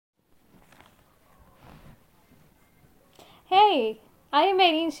Hey, I am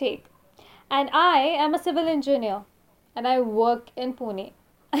Erin Sheikh and I am a civil engineer and I work in Pune.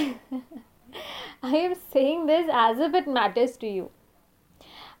 I am saying this as if it matters to you.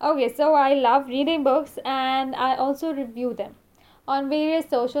 Okay, so I love reading books and I also review them on various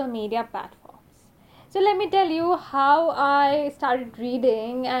social media platforms. So let me tell you how I started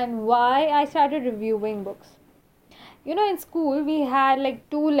reading and why I started reviewing books. In school we had like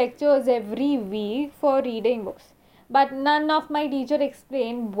two lectures every week for reading books, but none of my teacher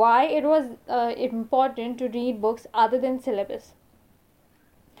explained why it was important to read books other than syllabus.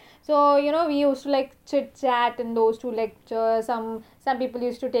 So we used to like chit chat in those two lectures. Some people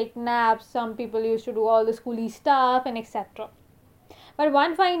used to take naps, some people used to do all the schooly stuff and etc. But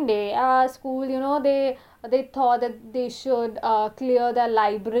one fine day, school, they thought that they should clear the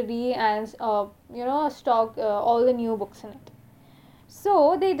library and stock all the new books in it.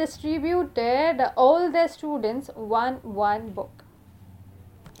 So they distributed all their students one book,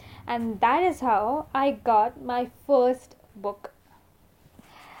 and that is how I got my first book.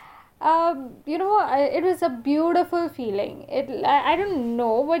 It was a beautiful feeling. I don't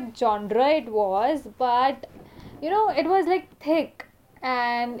know what genre it was, but it was like thick,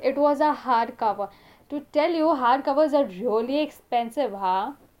 and it was a hardcover. To tell you, hardcovers are really expensive,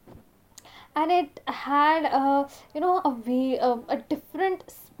 huh? And it had a different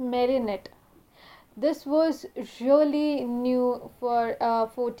smell in it. This was really new for a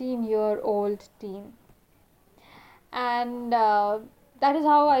 14-year-old teen, and that is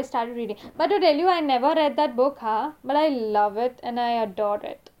how I started reading. But to tell you, I never read that book, huh? But I love it and I adore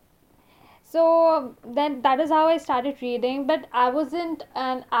it. So then that is how I started reading, but I wasn't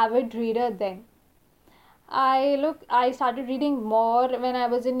an avid reader then. I started reading more when I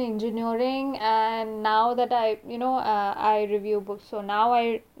was in engineering, and now that I review books, so now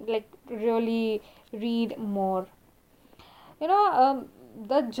I like really read more. you know um,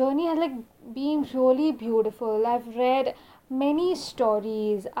 the journey has like been really beautiful. I've read many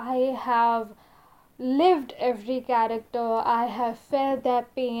stories. I have lived every character. I have felt their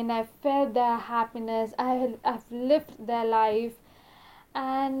pain, I've felt their happiness. I've lived their life,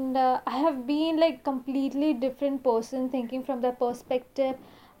 and I have been like completely different person thinking from their perspective.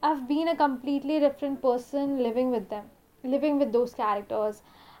 I've been a completely different person living with them, living with those characters,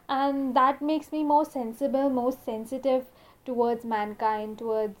 and that makes me more sensible, more sensitive towards mankind,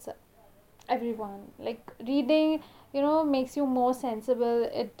 towards everyone. Like reading, makes you more sensible.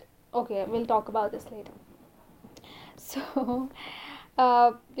 It Okay, we'll talk about this later. So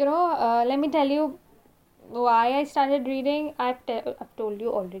let me tell you why I started reading. I've told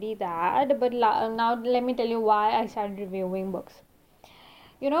you already that, but now let me tell you why I started reviewing books.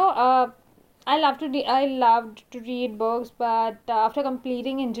 You know, I loved to read books, but after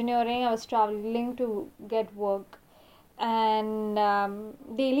completing engineering, I was struggling to get work, and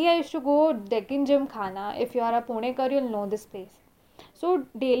daily I used to go Deccan Gymkhana. If you are a Punekar, you'll know this place. So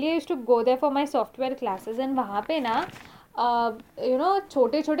daily I used to go there for my software classes, and वहाँ पे ना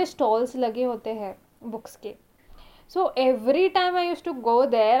छोटे छोटे stalls लगे होते हैं books के. So every time I used to go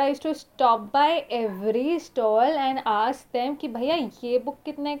there, I used to stop by every stall and ask them कि भैया ये बुक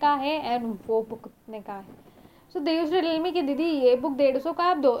कितने का है and वो बुक कितने का है. So they used to tell me कि दीदी ये बुक 150 का,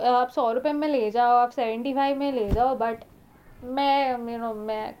 आप 100 रुपये में ले जाओ, आप 75 में ले जाओ. बट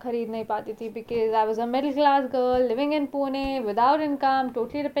मैं खरीद नहीं पाती थी, because I was a middle class girl living in Pune without income,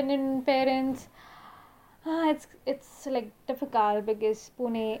 totally dependent on parents. It's like difficult because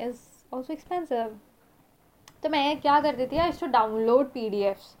Pune is also expensive. तो मैं क्या करती थी, I used to download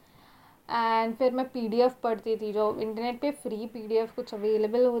PDFs, and फिर मैं पीडीएफ पढ़ती थी. जो इंटरनेट पे फ्री पीडीएफ कुछ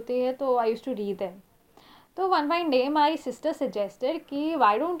अवेलेबल होती है, तो I used to read them. तो one fine day my sister suggested कि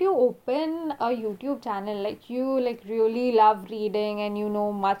why don't you open a YouTube channel, like you like really love reading and you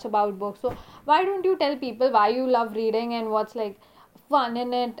know much about books. So why don't you tell people why you love reading and what's like fun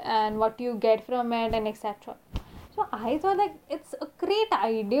in it and what you get from it and etc. So I thought like it's a great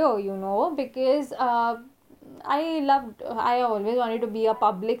idea, because I always wanted to be a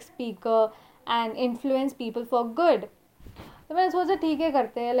public speaker and influence people for good. तो मैंने सोचा ठीक है,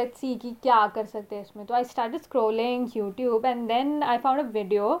 करते हैं, let's see कि क्या कर सकते हैं इसमें. तो I started scrolling YouTube and then I found a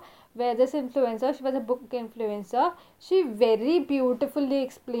video where this influencer, she was a book influencer, she very beautifully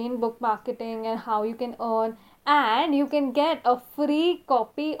explained book marketing and how you can earn and you can get a free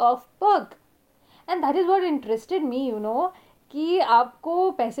copy of book. And that is what interested मी, कि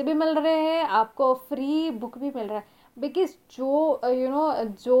आपको पैसे भी मिल रहे हैं, आपको free book भी मिल रहा है. बिकॉज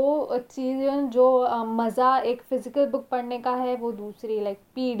जो चीज़, जो मज़ा एक फ़िज़िकल बुक पढ़ने का है, वो दूसरी लाइक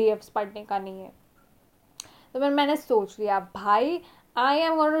पीडीएफ्स पढ़ने का नहीं है. तो मैंने सोच लिया भाई, I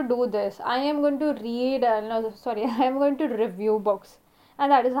am going to do this. I am going to read, no, sorry, I am going to review books.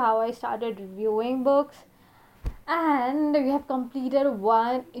 And that is how I started reviewing books. And we have completed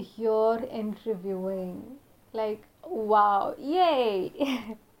 1 year in reviewing. Like, wow,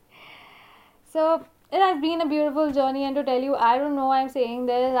 yay! So, it has been a beautiful journey. And to tell you, I don't know why I'm saying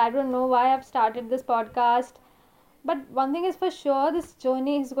this, I don't know why I've started this podcast. But one thing is for sure, this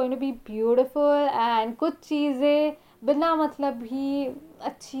journey is going to be beautiful, and कुछ चीज़ें बिना मतलब ही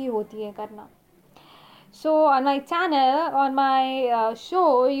अच्छी होती हैं करना. So on my channel, on my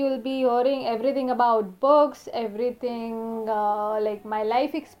show, you'll be hearing everything about books, everything like my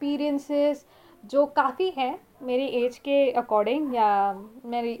life experiences, जो काफ़ी है मेरी एज के अकॉर्डिंग, या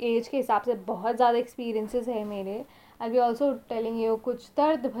मेरी एज के हिसाब से बहुत ज़्यादा एक्सपीरियंसेस है मेरे. I be also telling you कुछ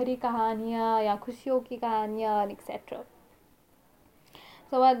दर्द भरी कहानियाँ या खुशियों की कहानियाँ etcetera.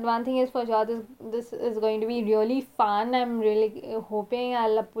 So one thing is for sure, this is going to be really fun. I'm really hoping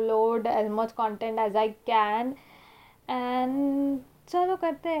I'll upload as much content as I can, and chalo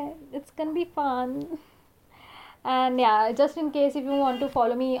karte hain. It's gonna be fun. And yeah, just in case if you want to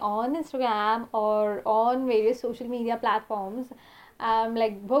follow me on Instagram or on various social media platforms, I'm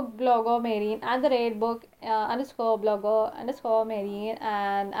like book blogger Marine at the rate book underscore blogger underscore Marine,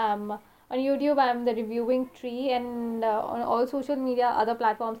 and on YouTube I'm the reviewing tree, and on all social media other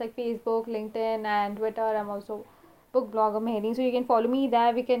platforms like Facebook, LinkedIn, and Twitter I'm also book blogger Marine. So you can follow me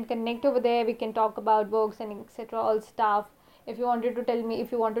there. We can connect over there. We can talk about books and etc. all stuff. If you want to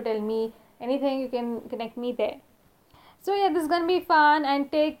tell me anything, you can connect me there. So yeah, this is gonna be fun,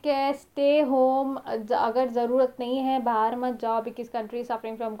 and take care, stay home. अगर ज़रूरत नहीं है बाहर मत जाओ, because country is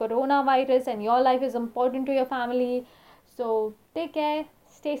suffering from coronavirus and your life is important to your family. So take care,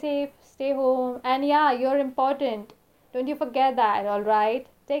 stay safe, stay home, and yeah, you're important. Don't you forget that, alright?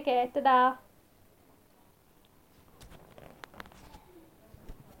 Take care, tada!